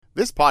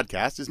This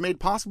podcast is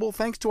made possible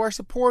thanks to our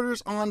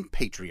supporters on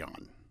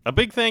Patreon. A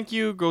big thank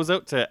you goes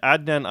out to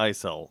Adnan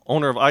Isel,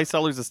 owner of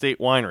Iseller's Estate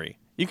Winery.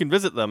 You can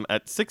visit them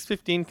at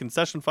 615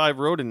 Concession 5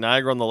 Road in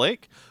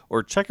Niagara-on-the-Lake,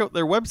 or check out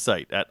their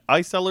website at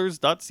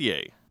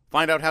isellers.ca.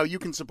 Find out how you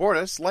can support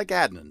us like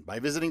Adnan by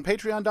visiting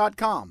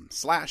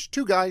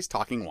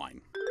patreon.com/2guystalkingwine.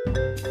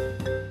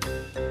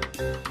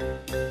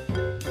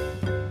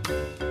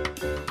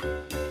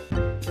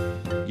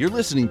 You're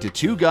listening to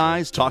Two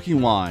Guys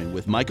Talking Wine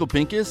with Michael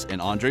Pincus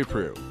and Andre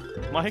Prue.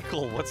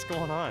 Michael, what's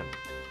going on?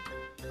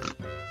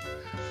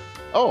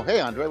 Oh, hey,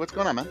 Andre, what's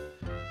going on, man?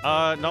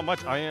 Not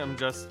much. I am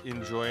just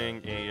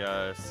enjoying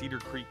a Cedar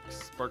Creek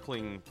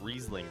sparkling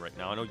Riesling right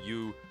now. I know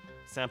you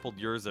sampled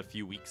yours a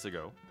few weeks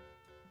ago.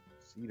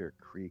 Cedar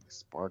Creek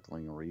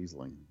sparkling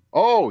Riesling.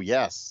 Oh,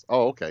 yes.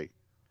 Oh, okay.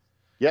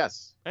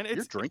 Yes. And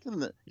you're drinking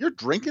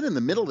in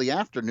the middle of the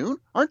afternoon?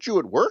 Aren't you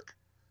at work?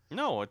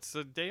 No, it's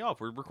a day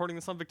off. We're recording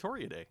this on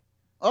Victoria Day.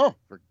 Oh,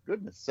 for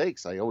goodness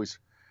sakes.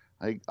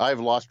 I've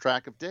lost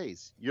track of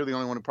days. You're the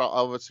only one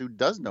of us who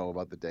does know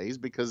about the days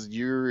because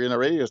you're in a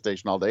radio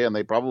station all day and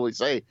they probably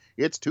say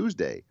it's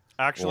Tuesday.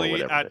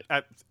 Actually,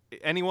 at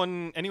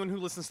anyone who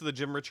listens to the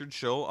Jim Richards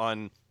show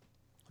on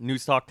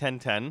News Talk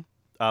 1010,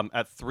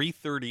 at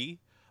 3:30,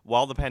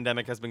 while the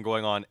pandemic has been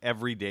going on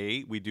every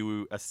day, we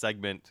do a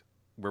segment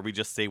where we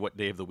just say what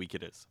day of the week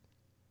it is.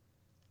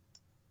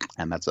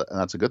 And that's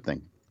a good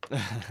thing.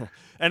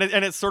 and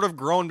it's sort of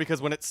grown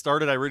because when it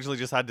started, I originally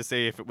just had to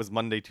say if it was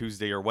Monday,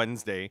 Tuesday, or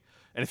Wednesday.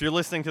 And if you're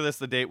listening to this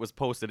the day it was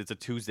posted, it's a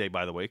Tuesday,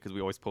 by the way, because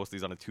we always post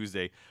these on a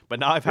Tuesday. But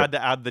now I've had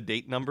to add the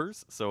date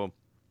numbers. So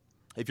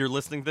if you're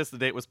listening to this the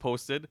day it was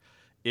posted,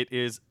 it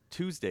is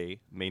Tuesday,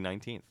 May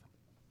 19th.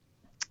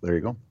 There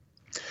you go.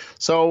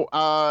 So,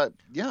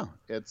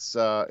 it's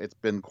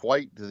been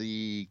quite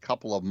the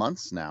couple of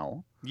months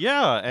now.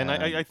 Yeah, and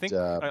I think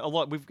a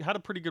lot. We've had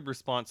a pretty good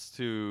response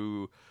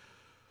to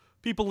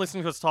people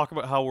listening to us talk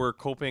about how we're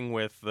coping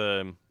with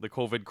the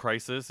COVID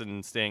crisis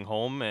and staying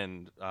home.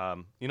 And,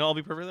 I'll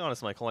be perfectly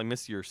honest, Michael, I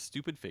miss your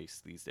stupid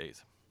face these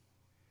days.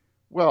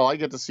 Well, I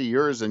get to see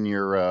yours and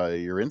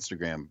your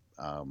Instagram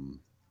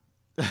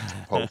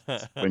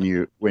posts when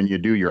you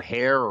do your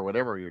hair or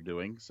whatever you're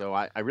doing. So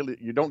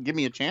you don't give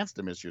me a chance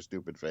to miss your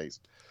stupid face.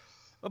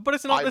 But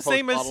it's not the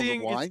same as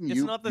seeing.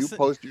 You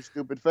post your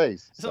stupid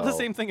face. It's not the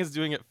same thing as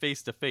doing it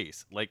face to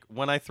face. Like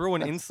when I throw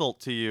an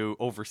insult to you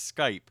over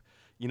Skype,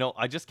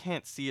 I just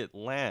can't see it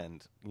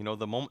land.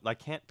 The moment I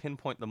can't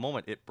pinpoint the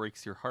moment, it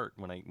breaks your heart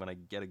when I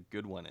get a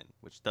good one in,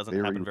 which doesn't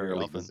happen very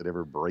often. Does it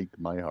ever break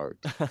my heart?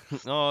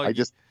 Oh,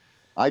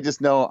 I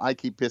just know I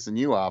keep pissing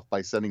you off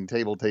by sending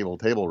table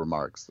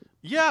remarks.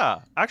 Yeah,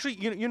 actually,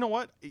 you know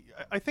what?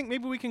 I think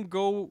maybe we can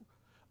go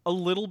a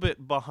little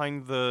bit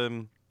behind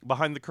the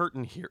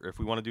curtain here if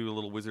we want to do a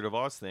little Wizard of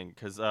Oz thing,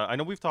 because I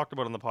know we've talked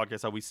about on the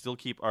podcast how we still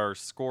keep our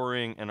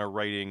scoring and our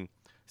writing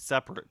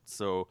separate.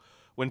 So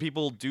when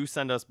people do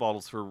send us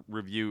bottles for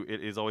review,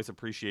 it is always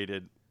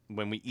appreciated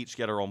when we each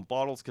get our own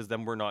bottles, because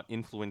then we're not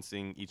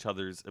influencing each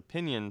other's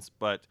opinions.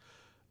 But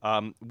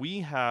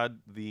we had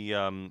the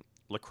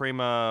La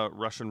Crema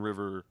Russian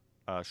River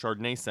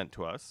Chardonnay sent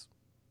to us.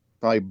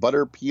 By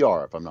Butter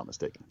PR, if I'm not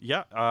mistaken.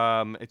 Yeah,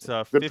 it's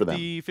a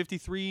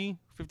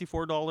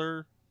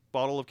 $54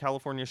 bottle of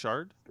California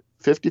Chard.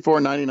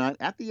 $54.99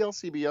 at the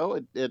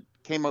LCBO. It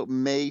came out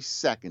May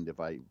 2nd, if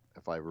I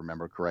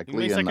remember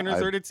correctly. May 2nd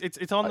or 3rd.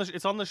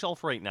 It's on the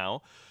shelf right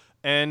now,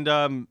 and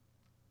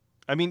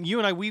you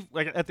and I, we've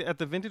at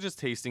the vintages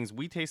tastings,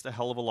 we taste a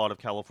hell of a lot of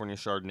California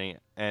Chardonnay,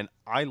 and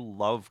I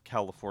love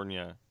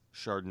California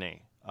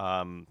Chardonnay.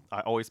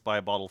 I always buy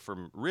a bottle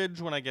from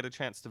Ridge when I get a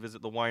chance to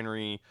visit the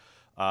winery.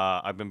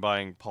 I've been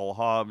buying Paul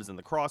Hobbs and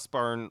the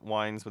Crossbarn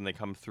wines when they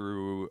come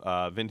through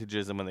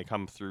vintages and when they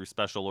come through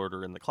special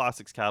order in the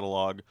classics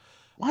catalog.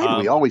 Why do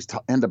we always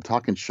end up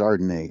talking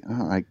Chardonnay?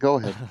 All right, go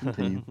ahead,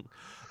 continue.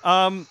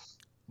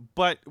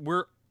 But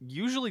we're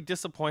usually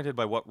disappointed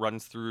by what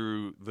runs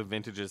through the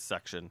vintages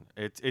section.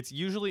 It's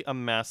usually a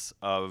mess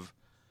of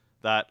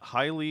that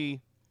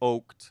highly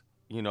oaked,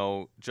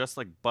 just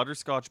like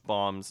butterscotch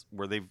bombs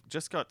where they've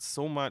just got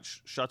so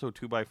much Chateau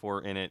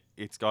 2x4 in it.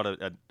 It's got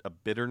a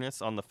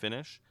bitterness on the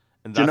finish.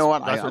 And that's,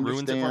 what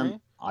ruins it for me.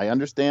 I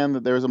understand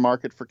that there's a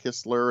market for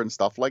Kistler and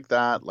stuff like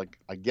that. Like,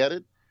 I get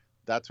it.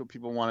 That's what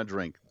people want to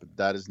drink. But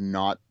that is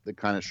not the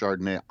kind of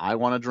Chardonnay I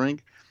want to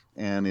drink.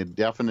 And it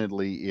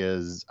definitely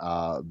is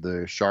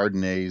the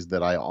Chardonnays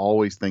that I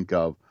always think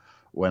of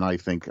when I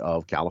think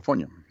of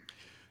California.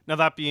 Now,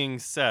 that being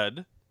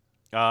said,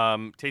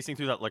 tasting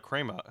through that La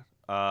Crema,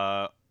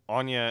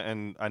 Anya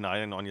and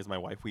Anya's my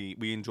wife,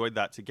 we enjoyed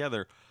that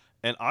together,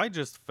 and I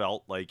just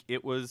felt like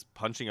it was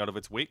punching out of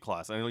its weight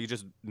class. I know you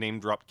just name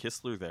dropped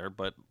Kistler there,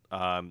 but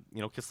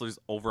Kistler's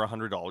over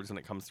 $100 when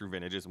it comes through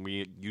vintages, and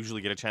we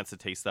usually get a chance to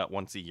taste that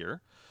once a year,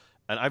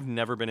 and I've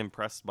never been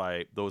impressed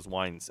by those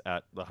wines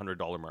at the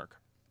 $100 mark.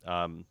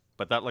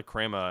 But that La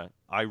Crema,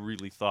 I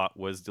really thought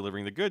was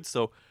delivering the goods,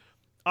 so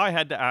I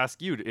had to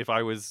ask you if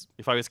I was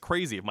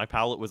crazy, if my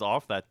palate was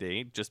off that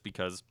day, just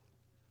because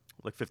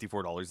like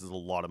 $54 is a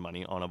lot of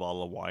money on a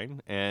bottle of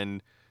wine.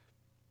 And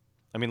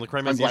I mean, La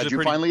Crema I'm is glad usually you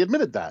pretty, finally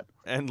admitted that.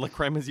 and La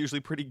Crema is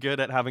usually pretty good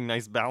at having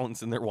nice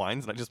balance in their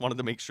wines, and I just wanted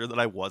to make sure that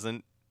I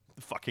wasn't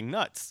fucking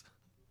nuts.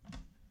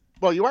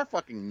 Well, you are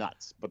fucking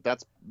nuts, but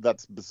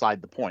that's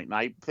beside the point. And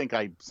I think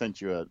I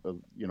sent you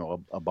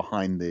a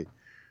behind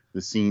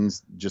the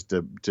scenes just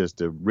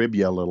to rib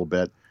you a little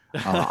bit.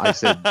 I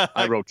said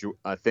I wrote you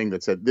a thing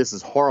that said, "This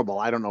is horrible.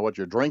 I don't know what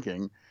you're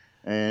drinking."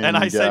 And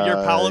I said your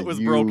palate was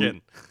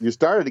broken. You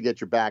started to get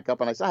your back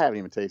up, and I said, "I haven't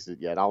even tasted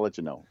it yet. I'll let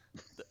you know."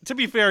 To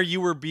be fair, you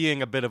were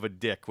being a bit of a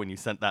dick when you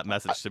sent that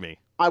message to me.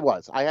 I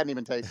was. I hadn't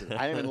even tasted it.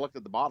 I hadn't even looked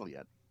at the bottle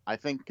yet. I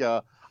think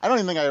I don't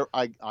even think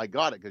I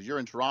got it because you're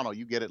in Toronto.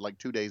 You get it like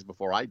 2 days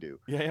before I do.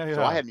 Yeah.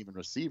 So I hadn't even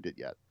received it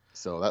yet.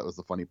 So that was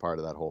the funny part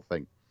of that whole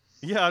thing.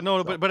 Yeah, no,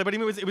 so. but I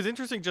mean, it was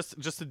interesting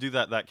just to do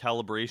that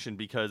calibration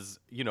because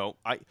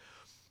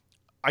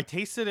I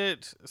tasted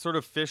it sort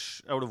of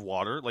fish out of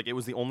water. Like, it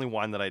was the only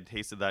wine that I'd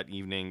tasted that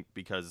evening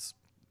because,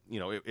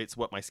 it's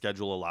what my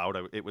schedule allowed.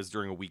 It was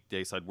during a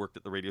weekday, so I'd worked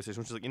at the radio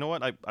station, which is like, you know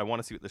what? I want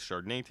to see what this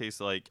Chardonnay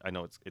tastes like. I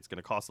know it's going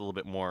to cost a little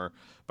bit more,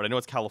 but I know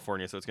it's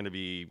California, so it's going to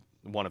be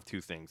one of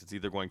two things. It's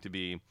either going to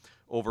be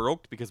over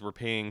oaked because we're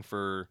paying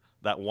for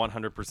that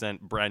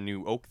 100% brand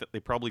new oak that they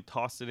probably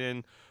tossed it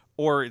in,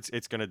 or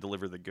it's going to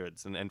deliver the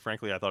goods. And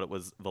frankly, I thought it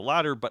was the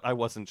latter, but I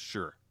wasn't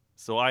sure.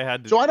 So I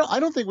had to... So I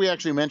don't think we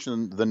actually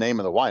mentioned the name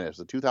of the wine. It's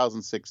the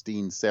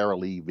 2016 Sara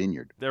Lee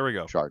Vineyard. There we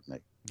go. Chardonnay.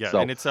 Yeah, so,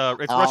 and it's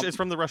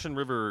from the Russian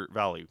River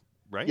Valley,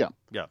 right? Yeah.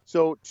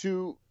 So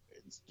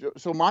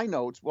my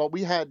notes. Well,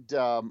 we had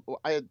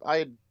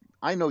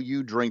I know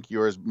you drink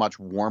yours much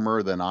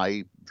warmer than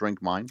I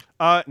drink mine.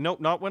 No,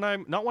 not when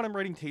I'm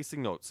writing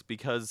tasting notes,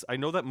 because I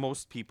know that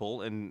most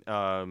people, and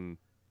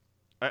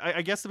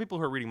I guess the people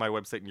who are reading my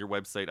website and your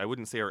website, I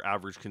wouldn't say are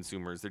average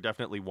consumers. They're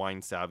definitely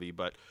wine savvy,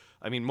 but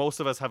I mean, most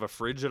of us have a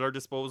fridge at our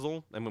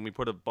disposal, and when we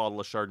put a bottle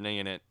of Chardonnay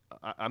in it,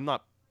 I'm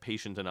not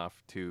patient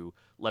enough to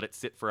let it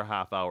sit for a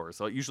half hour.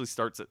 So it usually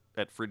starts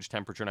at fridge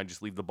temperature, and I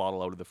just leave the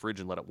bottle out of the fridge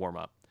and let it warm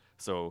up.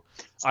 So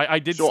I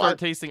did start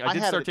tasting it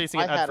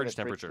at fridge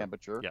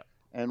temperature. Yeah.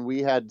 And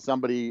we had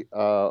somebody,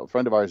 a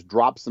friend of ours,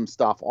 drop some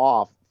stuff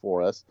off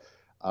for us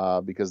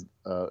because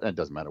it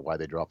doesn't matter why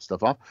they drop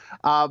stuff off,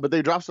 but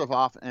they drop stuff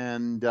off,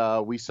 and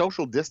we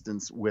social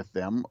distance with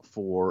them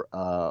for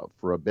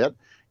a bit.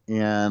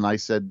 And I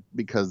said,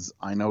 because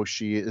I know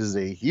she is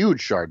a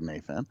huge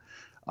Chardonnay fan,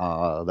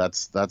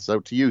 that's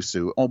out to you,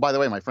 Sue. Oh, by the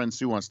way, my friend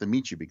Sue wants to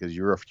meet you because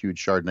you're a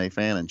huge Chardonnay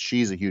fan and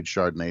she's a huge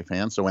Chardonnay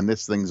fan. So when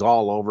this thing's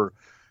all over,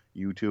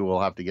 you two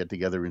will have to get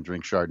together and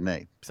drink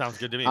Chardonnay. Sounds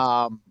good to me.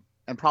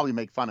 And probably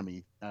make fun of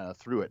me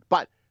through it.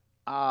 But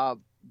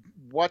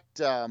what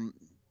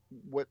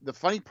the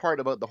funny part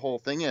about the whole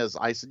thing is,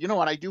 I said, you know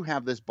what, I do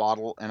have this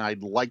bottle, and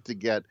I'd like to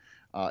get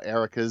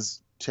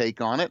Erica's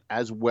take on it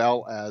as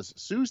well as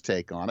Sue's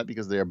take on it,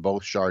 because they're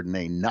both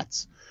Chardonnay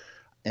nuts.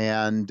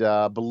 And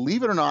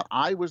believe it or not,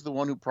 I was the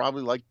one who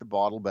probably liked the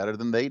bottle better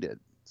than they did.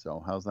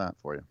 So how's that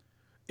for you?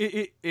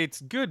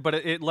 It's good, but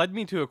it led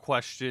me to a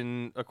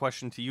question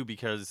to you,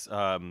 because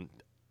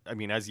I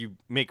mean, as you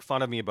make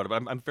fun of me about it,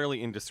 I'm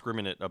fairly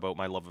indiscriminate about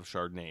my love of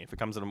Chardonnay. If it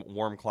comes in a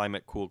warm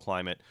climate, cool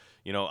climate,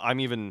 I'm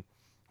even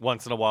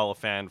once in a while a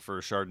fan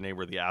for Chardonnay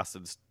where the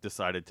acids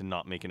decided to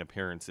not make an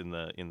appearance in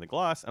the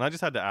glass. And I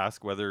just had to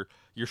ask whether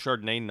your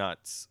Chardonnay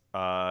nuts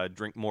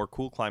drink more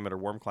cool climate or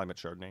warm climate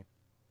Chardonnay.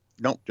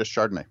 No, just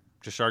Chardonnay.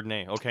 Just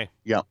Chardonnay. Okay.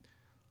 Yeah.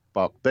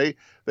 But they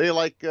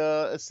like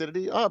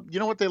acidity. You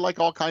know what? They like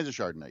all kinds of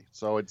Chardonnay.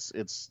 So it's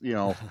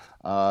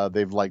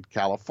they've liked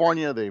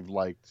California, they've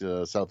liked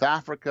South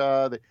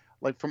Africa, they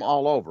like from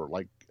all over.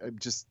 Like I'm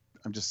just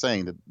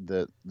saying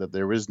that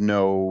there is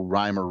no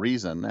rhyme or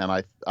reason. And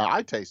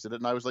I tasted it,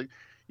 and I was like,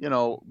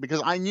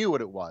 because I knew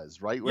what it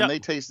was, right? When they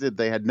tasted it,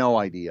 they had no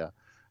idea.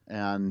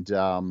 And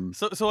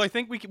so I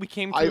think we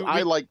came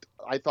to.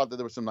 I thought that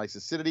there was some nice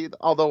acidity,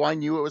 although I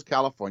knew it was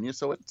California,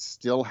 so it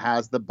still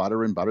has the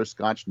butter and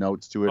butterscotch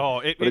notes to it.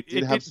 Oh, it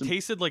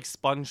tasted like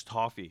sponge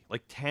toffee,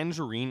 like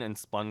tangerine and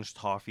sponge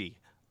toffee.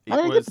 I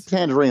didn't get the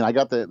tangerine. I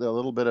got the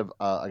little bit of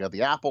I got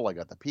the apple, I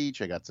got the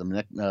peach, I got some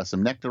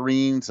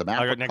nectarine, some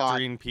apricot. I got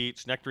nectarine,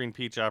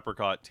 peach,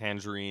 apricot,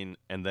 tangerine,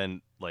 and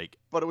then like.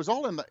 But it was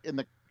all in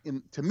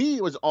to me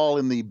it was all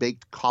in the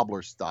baked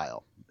cobbler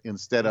style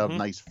instead of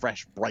nice,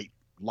 fresh, bright,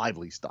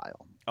 lively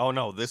style. Oh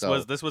no, this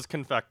was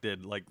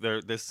confected like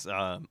this.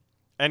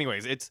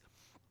 Anyways, it's.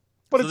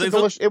 But it's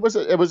delicious. It was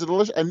a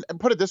delicious. And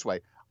put it this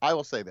way, I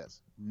will say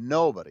this: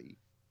 nobody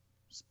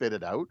spit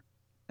it out,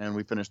 and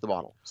we finished the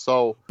bottle.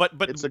 So, but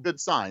it's a good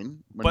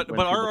sign. But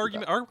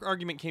our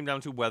argument came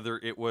down to whether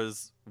it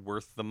was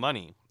worth the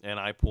money, and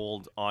I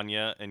pulled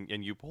Anya,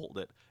 and you pulled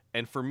it.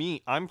 And for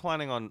me, I'm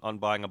planning on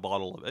buying a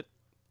bottle of it.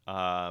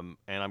 And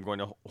I'm going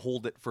to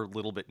hold it for a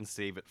little bit and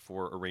save it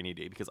for a rainy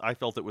day, because I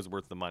felt it was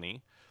worth the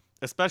money,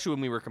 especially when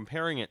we were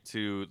comparing it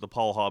to the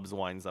Paul Hobbs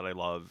wines that I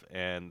love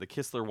and the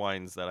Kistler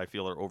wines that I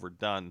feel are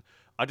overdone.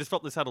 I just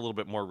felt this had a little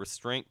bit more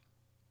restraint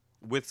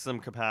with some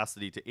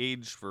capacity to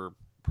age for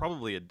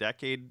probably a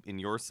decade in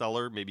your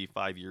cellar, maybe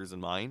 5 years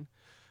in mine.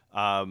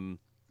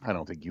 I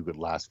don't think you could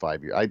last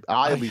 5 years.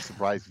 I'd be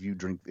surprised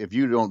if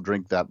you don't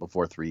drink that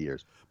before 3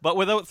 years. But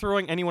without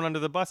throwing anyone under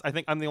the bus, I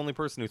think I'm the only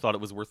person who thought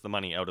it was worth the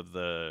money out of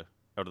the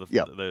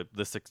Yeah.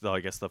 the six. I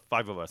guess the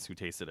five of us who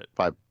tasted it.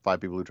 Five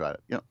people who tried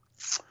it. Yeah.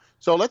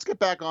 So let's get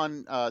back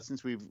on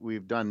since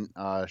we've done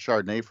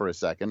Chardonnay for a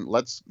second.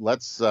 Let's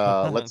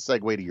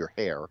segue to your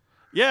hair.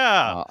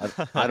 Yeah.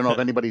 I don't know if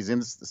anybody's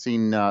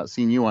seen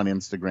you on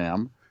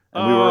Instagram,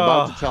 and we were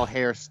about to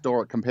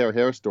tell compare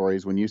hair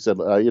stories when you said,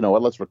 you know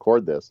what, let's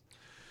record this.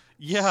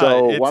 Yeah.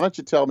 So why don't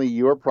you tell me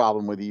your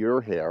problem with your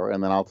hair,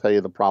 and then I'll tell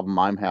you the problem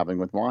I'm having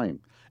with mine.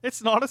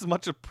 It's not as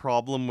much a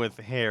problem with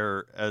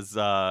hair as just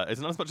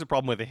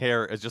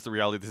the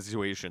reality of the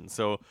situation.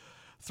 So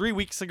 3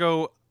 weeks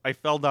ago, I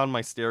fell down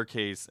my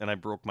staircase and I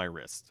broke my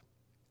wrist.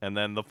 And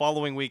then the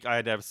following week, I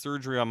had to have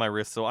surgery on my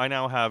wrist. So I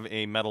now have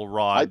a metal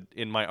rod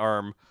in my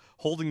arm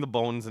holding the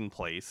bones in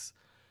place.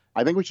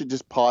 I think we should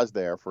just pause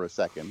there for a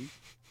second.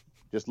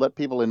 Just let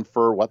people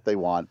infer what they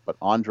want. But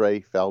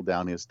Andre fell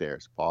down his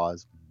stairs.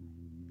 Pause.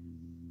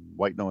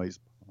 White noise.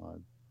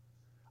 Pause.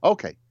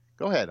 Okay.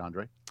 Go ahead,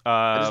 Andre.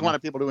 I just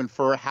wanted people to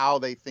infer how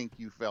they think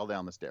you fell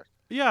down the stairs.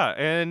 Yeah,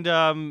 and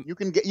you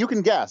can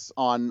guess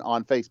on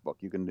Facebook.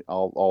 You can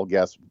all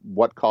guess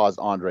what caused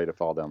Andre to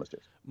fall down the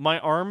stairs. My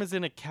arm is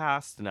in a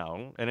cast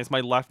now, and it's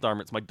my left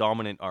arm. It's my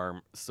dominant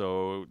arm.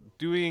 So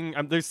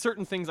there's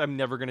certain things I'm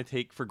never going to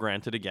take for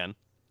granted again.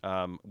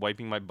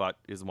 Wiping my butt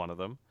is one of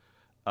them.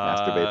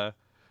 Masturbate.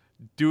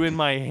 Doing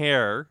my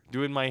hair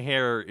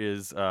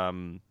is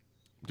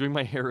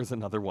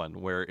another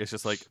one where it's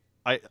just like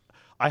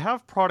I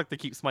have product that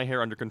keeps my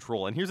hair under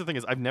control. And here's the thing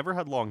is I've never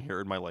had long hair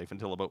in my life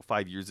until about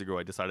 5 years ago.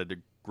 I decided to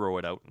grow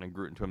it out, and I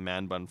grew it into a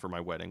man bun for my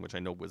wedding, which I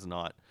know was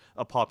not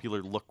a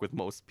popular look with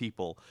most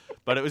people.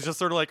 But it was just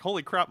sort of like,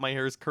 holy crap, my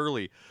hair is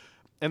curly.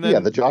 And then, yeah,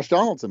 the Josh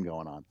Donaldson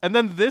going on. And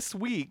then this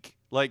week,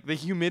 like, the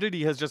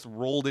humidity has just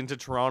rolled into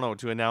Toronto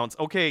to announce,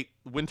 okay,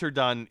 winter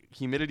done,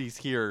 humidity's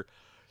here.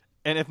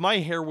 And if my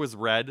hair was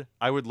red,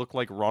 I would look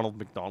like Ronald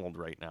McDonald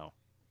right now.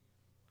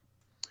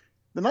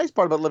 The nice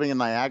part about living in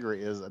Niagara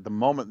is at the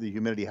moment the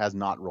humidity has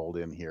not rolled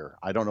in here.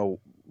 I don't know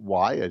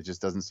why. It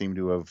just doesn't seem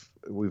to have.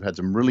 We've had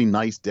some really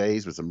nice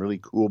days with some really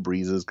cool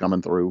breezes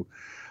coming through.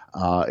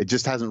 It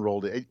just hasn't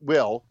rolled in. It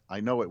will. I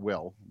know it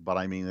will. But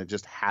I mean, it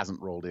just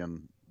hasn't rolled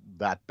in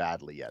that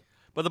badly yet.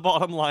 But the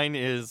bottom line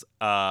is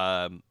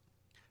I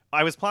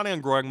was planning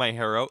on growing my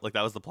hair out. Like,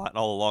 that was the plan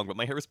all along. But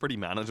my hair is pretty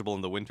manageable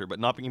in the winter. But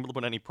not being able to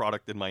put any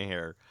product in my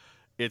hair,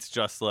 it's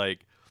just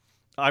like...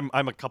 I'm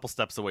a couple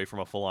steps away from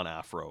a full-on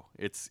afro.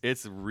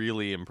 It's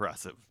really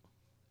impressive.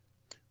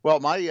 Well,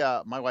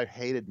 my wife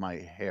hated my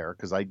hair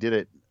because I did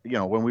it. You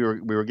know, when we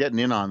were getting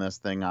in on this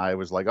thing, I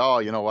was like, oh,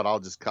 you know what? I'll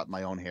just cut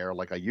my own hair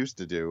like I used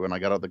to do, and I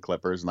got out the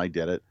clippers and I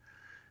did it.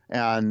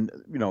 And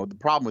you know, the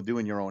problem with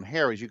doing your own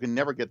hair is you can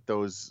never get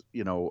those.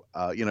 You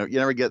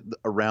never get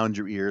around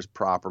your ears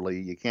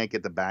properly. You can't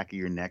get the back of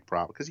your neck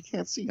properly because you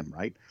can't see them,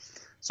 right?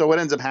 So what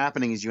ends up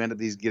happening is you end up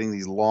getting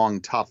these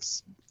long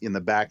tufts in the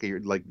back of your,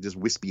 like, just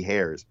wispy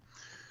hairs.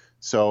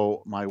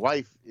 So my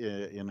wife,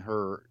 in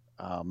her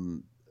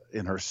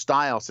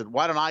style, said,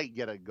 "Why don't I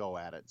get a go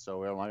at it?" So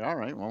we're like, "All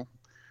right, well."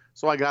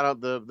 So I got out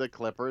the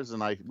clippers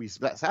and we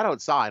sat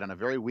outside on a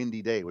very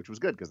windy day, which was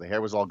good because the hair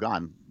was all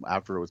gone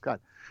after it was cut.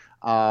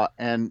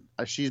 And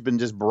she's been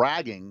just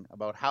bragging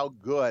about how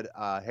good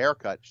a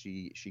haircut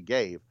she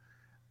gave,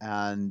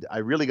 and I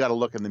really got to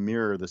look in the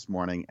mirror this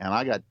morning, and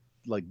I got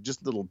like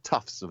just little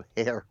tufts of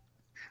hair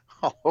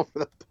all over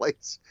the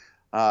place.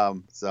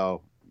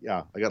 So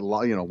yeah, I got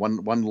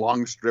one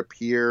long strip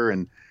here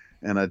and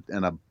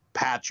a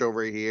patch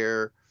over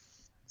here.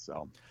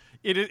 So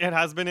it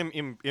has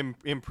been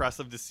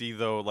impressive to see,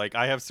 though. Like,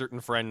 I have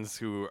certain friends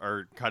who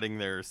are cutting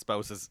their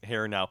spouse's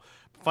hair now.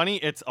 Funny,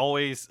 it's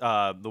always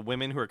the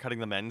women who are cutting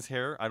the men's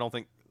hair. I don't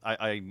think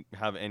I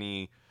have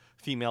any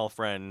female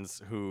friends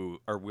who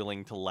are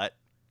willing to let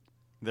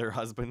their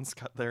husbands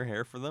cut their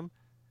hair for them.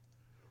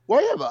 Well,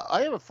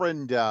 I have a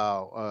friend. We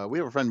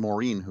have a friend,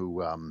 Maureen,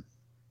 who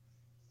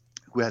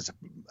has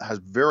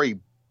very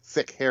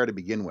thick hair to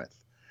begin with,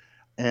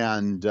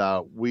 and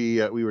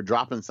we were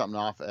dropping something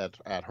off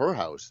at her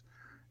house,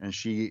 and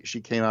she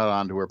came out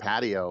onto her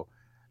patio,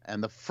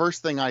 and the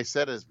first thing I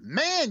said is,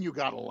 "Man, you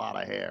got a lot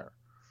of hair."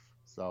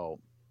 So,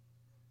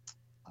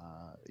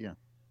 yeah,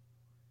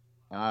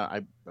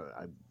 I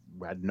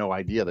had no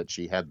idea that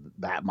she had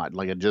that much.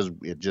 Like,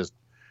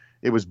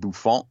 it was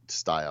bouffant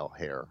style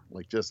hair,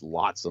 like just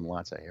lots and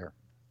lots of hair.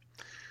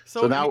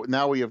 So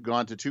now we have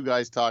gone to two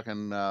guys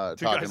talking hair.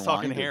 Two guys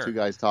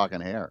talking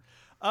hair.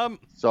 Can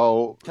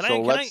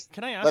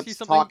I ask you something? Let's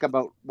talk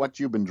about what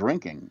you've been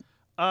drinking.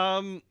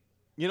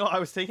 You know, I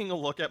was taking a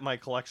look at my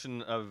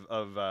collection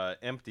of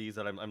empties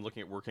that I'm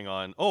looking at working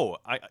on. Oh,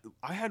 I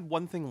had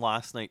one thing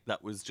last night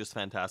that was just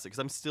fantastic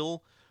because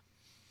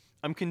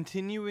I'm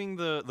continuing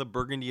the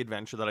Burgundy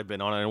adventure that I've been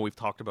on. I know we've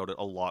talked about it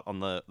a lot on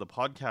the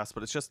podcast,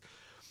 but it's just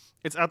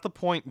it's at the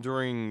point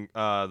during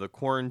the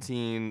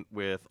quarantine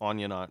with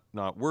Anya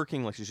not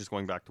working, like she's just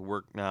going back to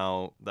work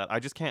now, that I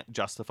just can't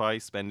justify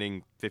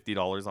spending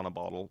 $50 on a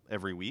bottle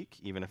every week,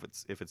 even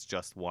if it's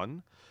just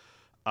one.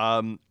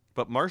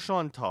 But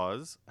Marchand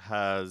Taz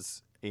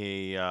has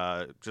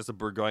a just a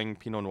Bourgogne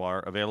Pinot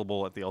Noir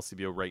available at the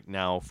LCBO right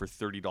now for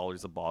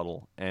 $30 a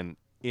bottle, and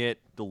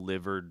it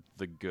delivered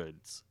the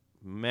goods.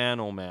 Man,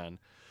 oh man,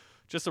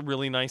 just a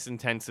really nice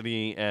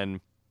intensity,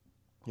 and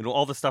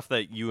all the stuff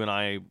that you and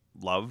I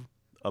love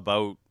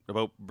about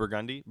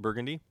Burgundy.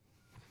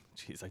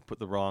 Jeez, I put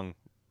the wrong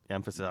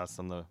emphasis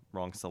on the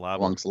wrong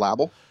syllable. Wrong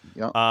syllable.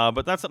 Yeah.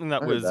 But that's something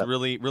that was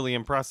really, really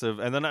impressive.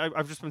 And then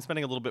I've just been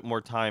spending a little bit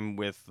more time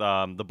with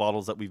the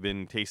bottles that we've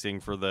been tasting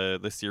for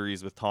the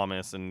series with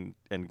Thomas and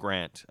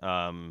Grant.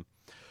 I've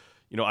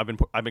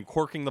been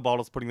corking the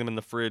bottles, putting them in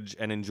the fridge,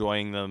 and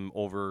enjoying them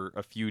over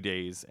a few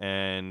days.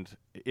 And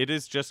it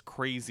is just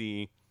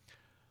crazy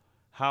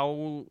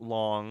how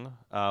long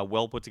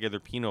well put together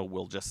Pinot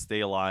will just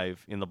stay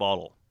alive in the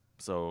bottle.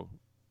 So,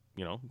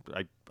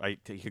 I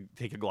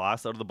take a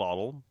glass out of the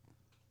bottle,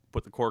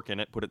 put the cork in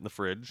it, put it in the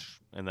fridge,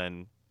 and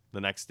then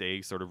the next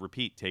day sort of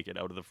repeat, take it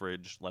out of the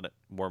fridge, let it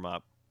warm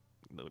up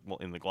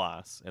in the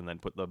glass, and then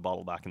put the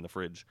bottle back in the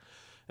fridge.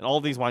 And all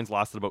of these wines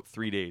lasted about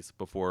 3 days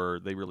before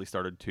they really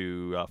started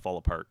to fall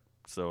apart.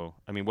 So,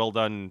 I mean, well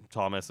done,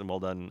 Thomas, and well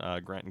done,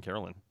 Grant and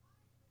Carolyn.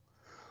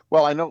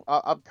 Well, I know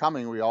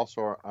upcoming we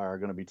also are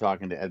going to be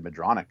talking to Ed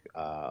Madronic,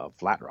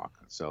 Flat Rock.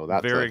 So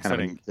that's very kind of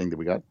a neat thing that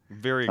we got.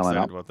 Very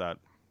excited about that.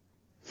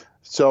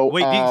 So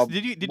wait,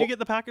 did you get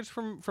the package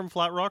from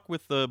Flat Rock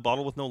with the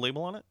bottle with no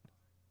label on it?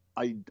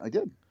 I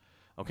did.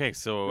 Okay,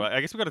 so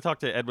I guess we got to talk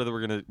to Ed whether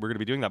we're gonna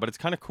be doing that, but it's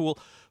kind of cool.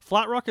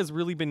 Flat Rock has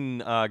really been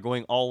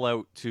going all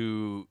out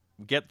to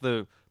get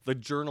the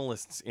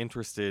journalists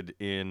interested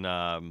in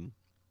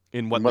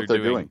what they're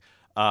doing.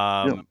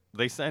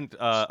 They sent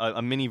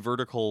a mini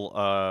vertical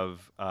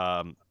of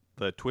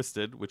the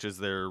Twisted, which is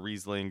their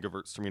Riesling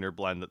Gewürztraminer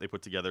blend that they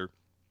put together,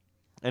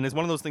 and it's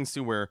one of those things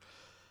too where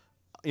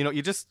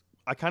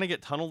I kind of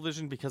get tunnel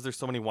vision because there's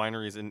so many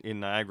wineries in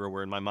Niagara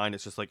where in my mind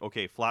it's just like,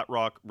 okay, Flat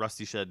Rock,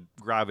 Rusty Shed,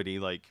 Gravity,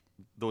 like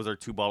those are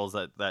two bottles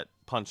that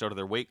punch out of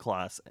their weight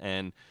class,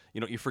 and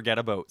you forget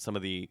about some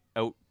of the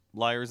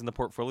outliers in the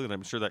portfolio that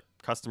I'm sure that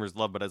customers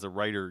love, but as a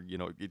writer,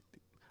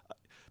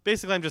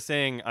 basically I'm just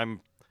saying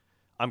I'm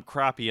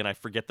crappy and I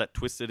forget that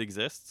Twisted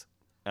exists,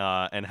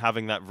 and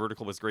having that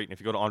vertical was great. And if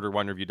you go to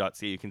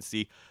andrewinereview.ca, you can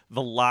see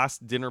the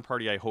last dinner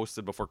party I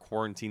hosted before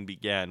quarantine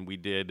began. We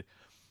did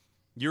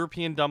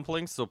European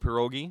dumplings, so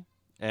pierogi,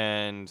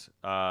 and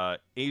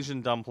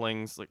Asian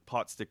dumplings, like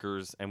pot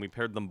stickers, and we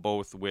paired them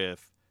both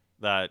with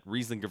that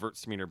Riesling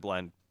Gewürztraminer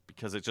blend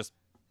because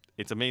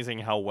it's amazing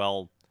how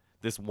well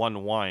this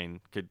one wine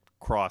could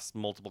cross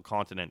multiple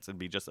continents and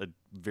be just a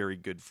very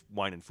good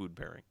wine and food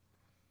pairing.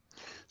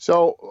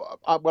 So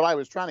what I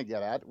was trying to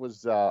get at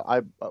was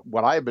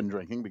what I've been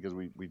drinking, because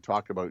we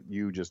talked about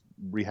you just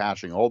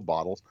rehashing old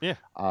bottles. Yeah.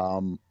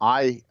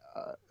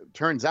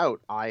 Turns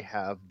out I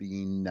have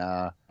been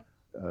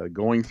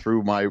going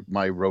through my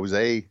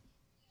rosé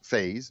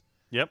phase.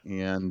 Yep.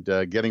 And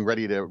getting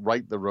ready to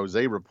write the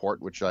rosé report,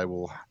 which I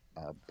will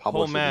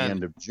publish at the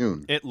end of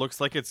June. It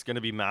looks like it's going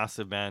to be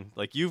massive, man.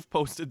 Like, you've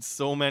posted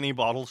so many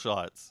bottle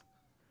shots.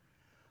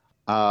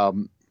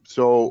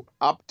 So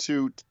up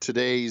to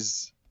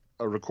today's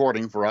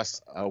recording for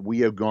us, we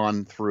have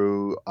gone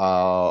through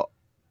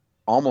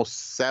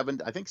almost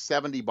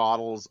 70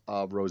 bottles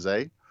of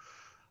rosé.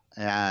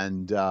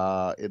 And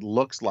it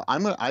looks like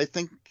I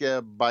think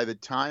by the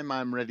time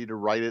I'm ready to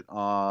write it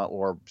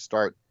or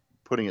start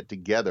putting it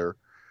together,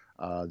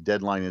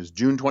 deadline is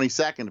June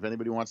 22nd. If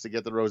anybody wants to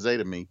get the rosé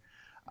to me,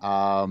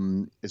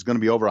 it's going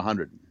to be over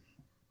 100.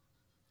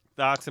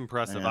 That's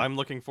impressive. Yeah. I'm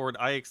looking forward.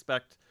 I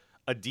expect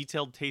a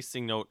detailed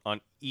tasting note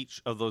on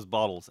each of those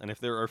bottles. And if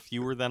there are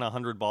fewer than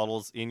 100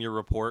 bottles in your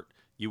report,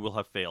 you will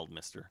have failed,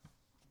 mister.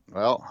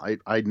 Well,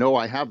 I know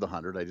I have the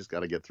 100. I just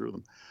got to get through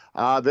them.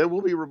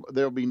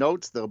 There'll be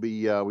notes. There'll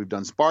be we've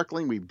done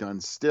sparkling. We've done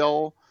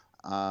still.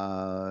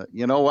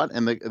 You know what?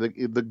 And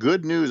the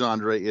good news,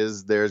 Andre,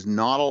 is there's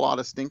not a lot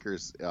of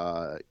stinkers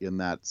in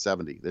that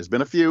 70. There's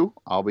been a few.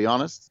 I'll be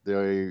honest.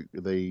 There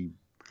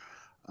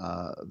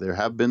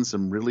have been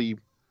some really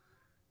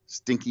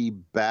stinky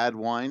bad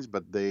wines,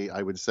 but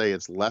I would say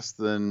it's less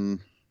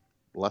than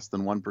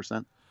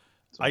 1%.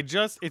 So.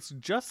 It's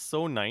just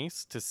so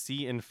nice to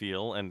see and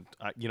feel, and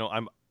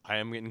I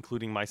am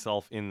including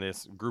myself in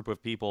this group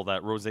of people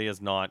that rosé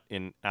is not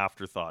an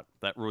afterthought.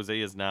 That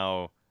rosé is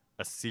now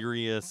a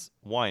serious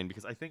wine,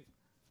 because I think,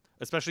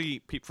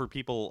 especially for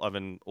people of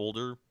an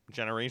older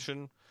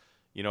generation,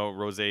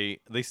 rosé,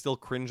 they still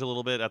cringe a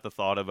little bit at the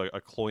thought of a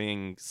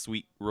cloying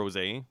sweet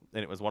rosé,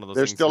 and it was one of those.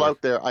 They're things still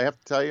out there. I have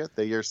to tell you,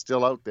 they are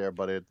still out there,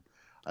 but it's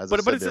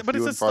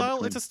a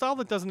style. It's a style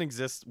that doesn't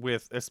exist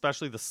with,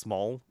 especially the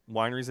small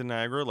wineries in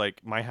Niagara.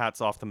 Like, my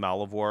hat's off to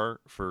Malivoire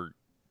for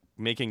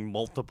making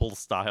multiple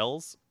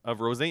styles of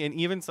rosé, and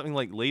even something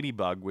like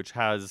Ladybug, which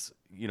has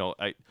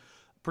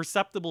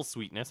perceptible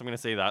sweetness. I'm going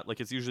to say that. Like,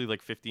 it's usually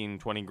like 15,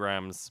 20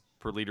 grams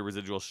per liter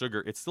residual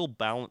sugar. It's still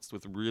balanced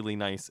with really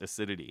nice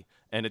acidity.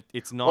 And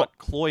it's not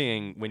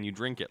cloying when you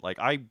drink it. Like,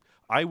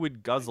 I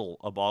would guzzle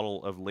a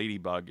bottle of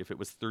Ladybug if it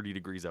was 30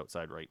 degrees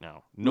outside right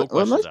now. No The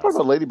questions nice part asked.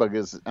 about Ladybug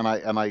is,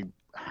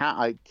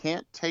 I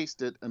can't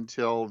taste it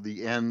until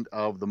the end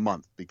of the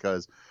month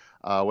because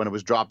when it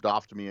was dropped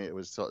off to me, I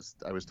was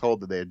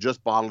told that they had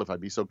just bottled. If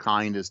I'd be so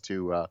kind as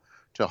to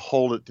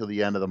hold it till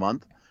the end of the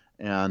month,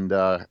 and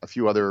a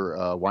few other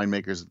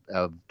winemakers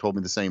have told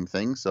me the same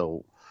thing.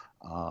 So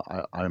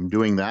I'm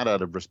doing that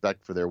out of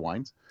respect for their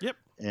wines. Yep.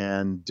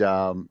 And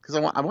because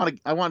I want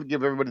to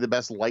give everybody the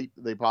best light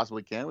they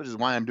possibly can, which is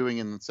why I'm doing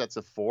in sets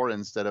of 4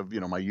 instead of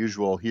my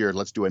usual here.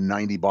 Let's do a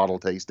 90 bottle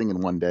tasting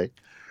in one day.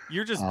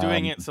 You're just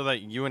doing it so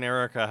that you and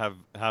Erica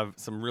have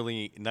some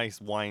really nice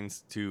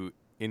wines to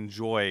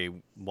enjoy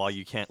while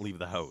you can't leave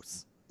the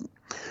house.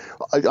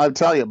 I'll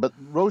tell you, but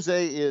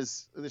rosé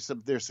is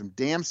there's some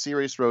damn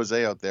serious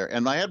rosé out there.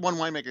 And I had one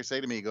winemaker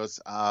say to me, he goes,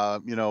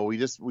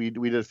 we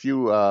did a few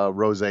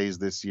rosés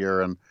this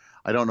year, and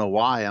I don't know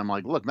why. I'm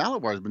like, look,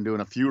 Malabar's been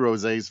doing a few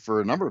rosés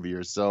for a number of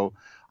years, so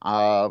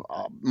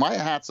my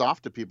hat's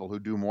off to people who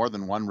do more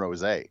than one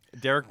rosé.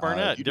 Derek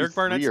Barnett. Derek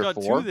Barnett's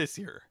got 2 this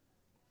year.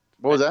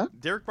 What was that?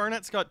 Derek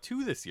Barnett's got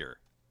 2 this year.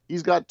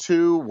 He's got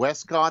 2.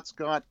 Westcott's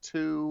got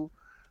 2.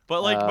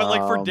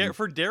 But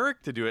for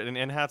Derek to do it,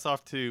 and hats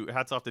off to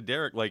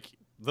Derek. Like,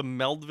 the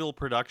Meldville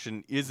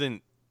production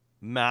isn't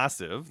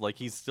massive. Like,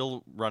 he's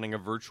still running a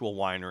virtual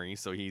winery,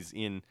 so he's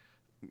in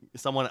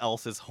someone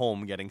else's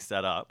home getting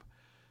set up.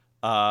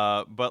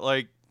 But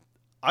like,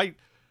 I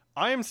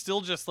am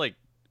still just like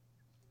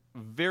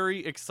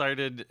very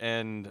excited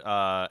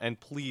and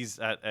pleased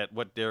at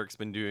what Derek's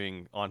been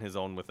doing on his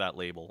own with that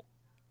label.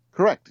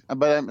 Correct,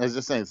 but I was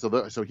just saying.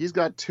 So he's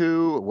got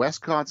 2.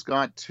 Westcott's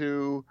got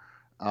 2.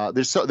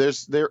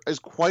 There is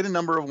quite a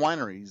number of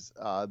wineries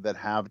that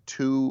have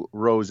 2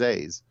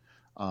 rosés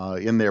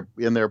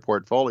in their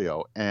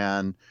portfolio.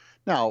 And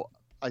now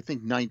I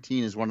think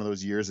 19 is one of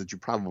those years that you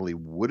probably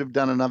would have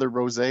done another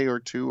rosé or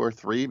 2 or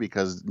 3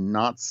 because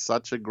not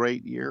such a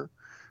great year.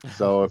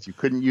 So if you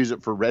couldn't use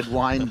it for red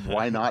wine,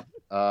 why not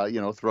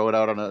throw it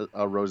out on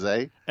a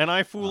rosé? And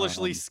I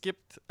foolishly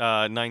skipped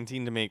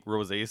 19 to make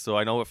rosé, so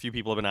I know a few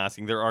people have been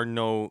asking. There are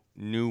no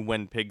new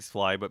When Pigs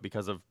Fly, but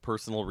because of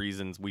personal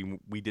reasons,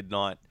 we did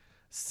not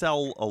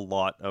sell a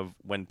lot of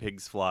When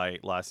Pigs Fly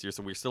last year,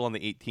 so we're still on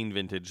the 18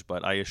 vintage.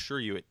 But I assure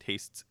you, it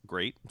tastes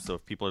great. So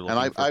if people are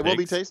looking for I will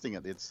be pigs, tasting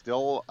it. It's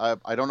still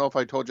I don't know if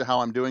I told you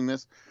how I'm doing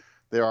this.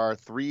 There are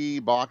 3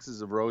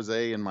 boxes of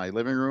rosé in my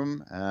living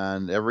room,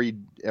 and every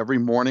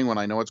morning when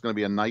I know it's going to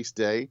be a nice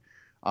day,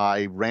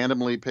 I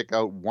randomly pick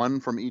out 1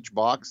 from each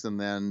box and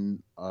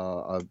then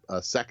a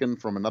second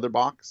from another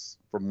box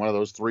from one of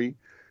those 3.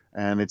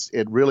 And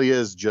it really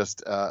is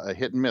just a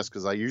hit and miss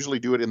because I usually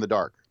do it in the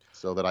dark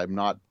so that I'm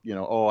not,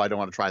 I don't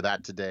want to try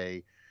that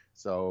today.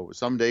 So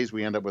some days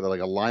we end up with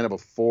like a lineup of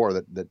 4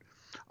 that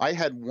I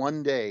had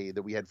one day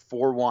that we had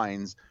 4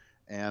 wines,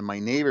 and my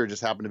neighbor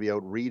just happened to be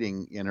out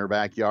reading in her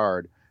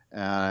backyard.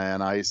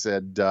 And I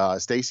said,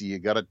 Stacy, you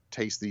got to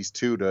taste these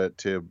 2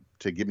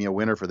 to give me a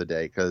winner for the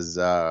day because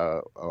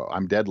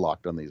I'm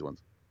deadlocked on these ones.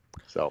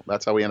 So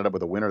that's how we ended up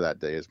with a winner that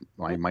day. Is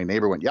my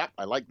neighbor went, yeah,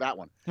 I like that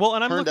one. Well,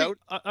 and turned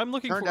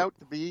turned out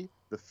to be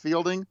the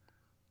Fielding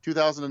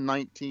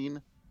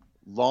 2019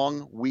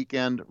 Long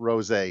Weekend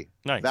Rosé.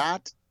 Nice.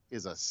 That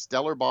is a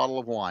stellar bottle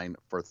of wine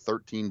for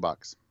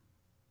 $13.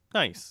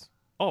 Nice.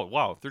 Oh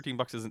wow,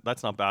 $13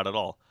 that's not bad at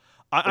all.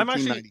 I'm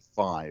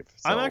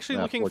actually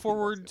looking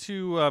forward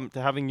to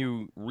having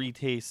you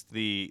retaste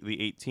the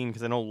 18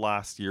 because I know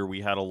last year we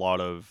had a lot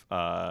of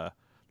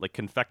like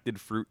confected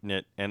fruit in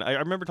it, and I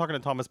remember talking to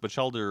Thomas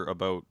Bachelder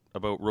about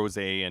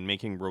rosé and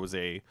making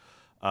rosé,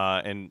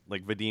 and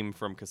like Vadim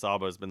from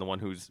Casaba has been the one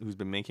who's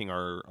been making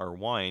our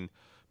wine.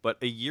 But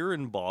a year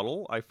in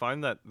bottle, I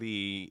find that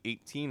the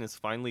 18 is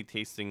finally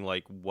tasting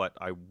like what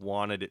I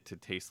wanted it to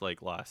taste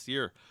like last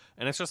year,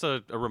 and it's just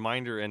a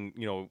reminder. And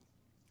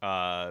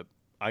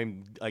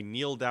I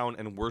kneel down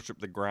and worship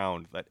the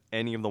ground that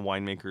any of the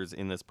winemakers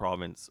in this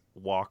province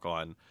walk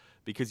on,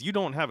 because you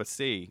don't have a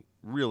say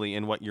really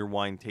in what your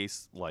wine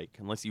tastes like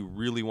unless you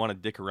really want to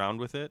dick around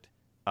with it.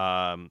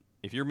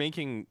 If you're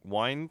making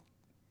wine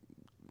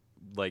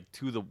like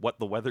to what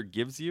the weather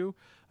gives you,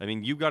 I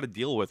mean, you got to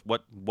deal with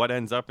what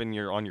ends up on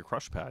your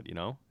crush pad,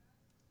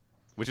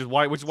 which is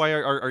why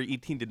our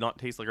 18 did not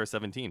taste like our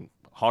 17.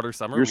 Hotter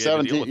summer. Your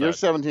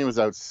 17 was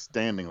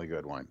outstandingly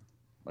good wine,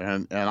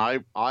 and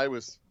I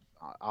was.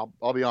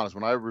 I'll be honest.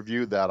 When I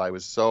reviewed that, I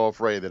was so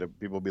afraid that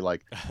people would be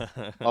like,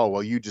 "Oh,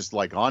 well, you just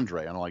like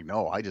Andre," and I'm like,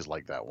 "No, I just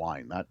like that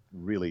wine. That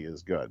really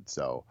is good."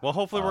 So, well,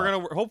 hopefully we're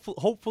gonna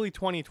hopefully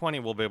 2020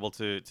 we'll be able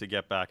to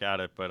get back at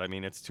it. But I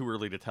mean, it's too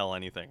early to tell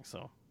anything.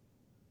 So,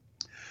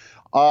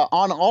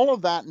 on all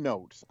of that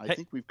note, I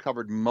think we've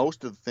covered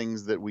most of the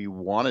things that we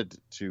wanted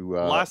to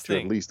at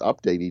least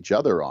update each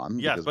other on.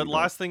 Yes, but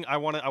last thing I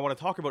want to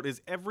talk about is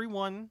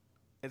everyone.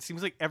 It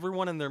seems like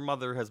everyone and their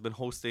mother has been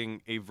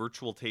hosting a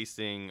virtual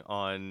tasting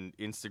on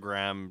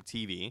Instagram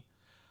TV.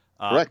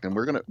 Correct, and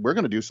we're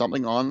gonna do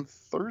something on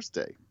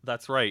Thursday.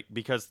 That's right,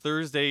 because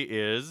Thursday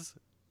is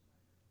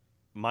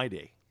my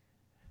day.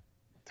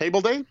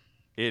 Table day.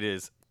 It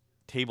is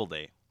table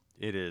day.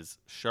 It is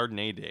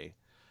Chardonnay day,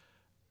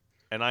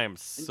 and I am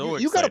so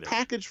You excited. got a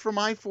package from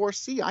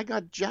I4C. I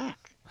got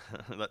Jack.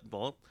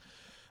 Well,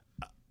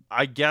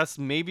 I guess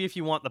maybe if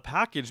you want the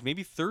package,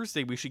 maybe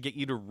Thursday we should get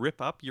you to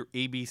rip up your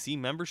ABC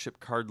membership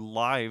card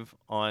live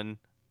on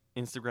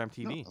Instagram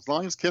TV. No, as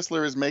long as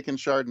Kistler is making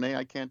Chardonnay,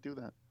 I can't do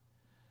that.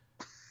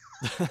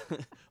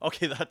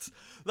 Okay,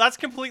 that's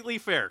completely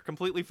fair,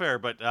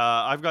 But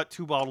I've got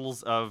 2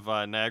 bottles of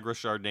Niagara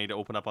Chardonnay to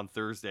open up on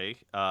Thursday,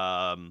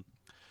 and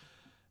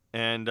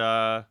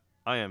I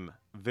am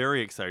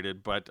very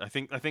excited. But I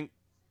think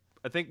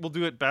we'll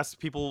do it best.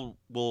 People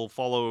will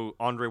follow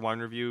Andre Wine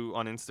Review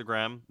on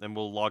Instagram, and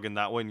we'll log in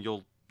that way. And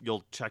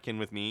you'll check in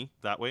with me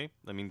that way.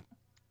 I mean,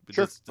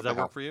 Sure. does that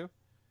work for you?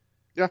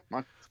 Yeah,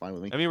 it's fine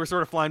with me. I mean, we're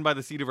sort of flying by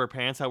the seat of our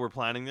pants how we're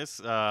planning this.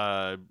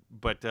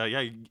 But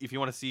yeah, if you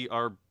want to see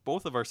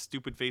both of our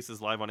stupid faces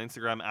live on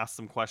Instagram, ask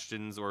some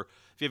questions, or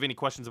if you have any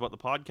questions about the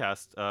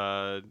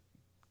podcast,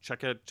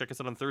 check us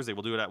out on Thursday.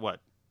 We'll do it at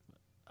what?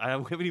 We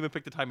haven't even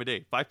picked the time of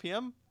day. 5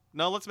 p.m.?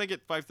 No, let's make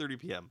it 5:30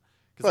 p.m.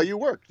 Well, you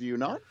work, do you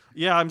not?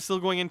 Yeah, I'm still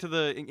going into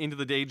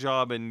the day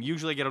job, and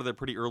usually I get out of there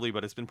pretty early,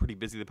 but it's been pretty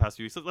busy the past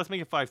few weeks. So let's make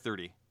it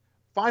 5:30.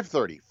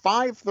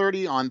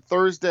 5:30 on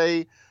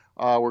Thursday.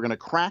 We're gonna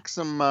crack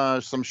some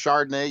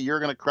Chardonnay. You're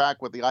gonna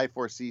crack what the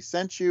I4C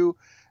sent you,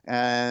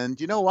 and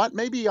you know what?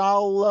 Maybe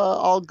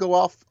I'll go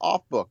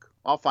off book.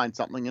 I'll find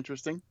something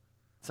interesting.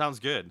 Sounds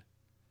good.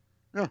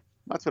 Yeah,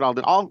 that's what I'll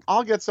do.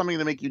 I'll get something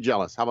to make you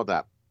jealous. How about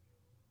that?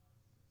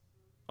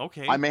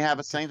 Okay. I may have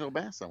a Saint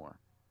Aubin somewhere.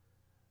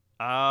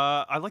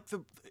 I like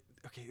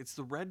it's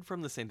the red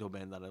from the Saint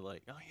Aubin that I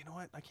like. Oh, you know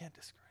what? I can't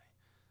disagree.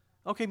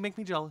 Okay, make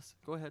me jealous.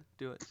 Go ahead,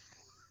 do it.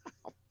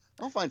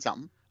 I'll find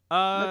something.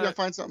 Maybe I'll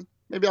find something.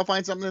 Maybe I'll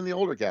find something in the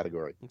older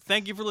category.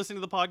 Thank you for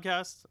listening to the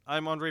podcast.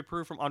 I'm Andre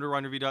Prue from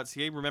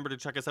AndreWineReview.ca. Remember to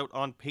check us out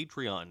on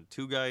Patreon.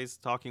 2 guys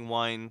talking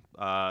wine.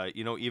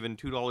 Even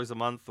 $2 a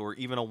month or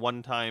even a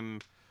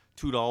one-time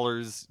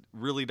 $2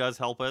 really does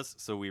help us.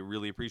 So we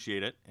really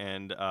appreciate it.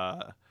 And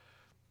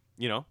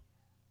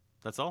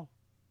that's all.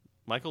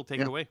 Michael, take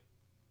it away.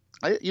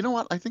 You know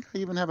what? I think I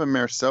even have a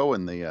Merceau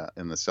in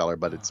the cellar,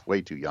 but it's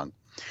way too young.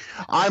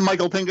 I'm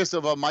Michael Pincus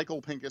of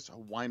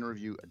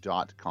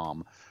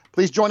MichaelPincusWineReview.com.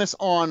 Please join us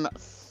on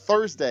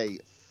Thursday,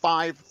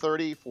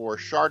 5:30 for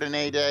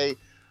Chardonnay Day,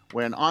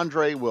 when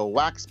Andre will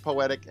wax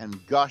poetic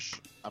and gush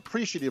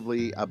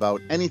appreciatively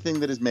about anything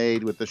that is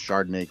made with the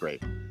Chardonnay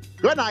grape.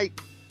 Good night.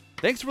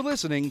 Thanks for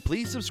listening.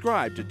 Please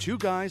subscribe to 2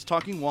 Guys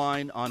Talking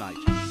Wine on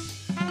iTunes.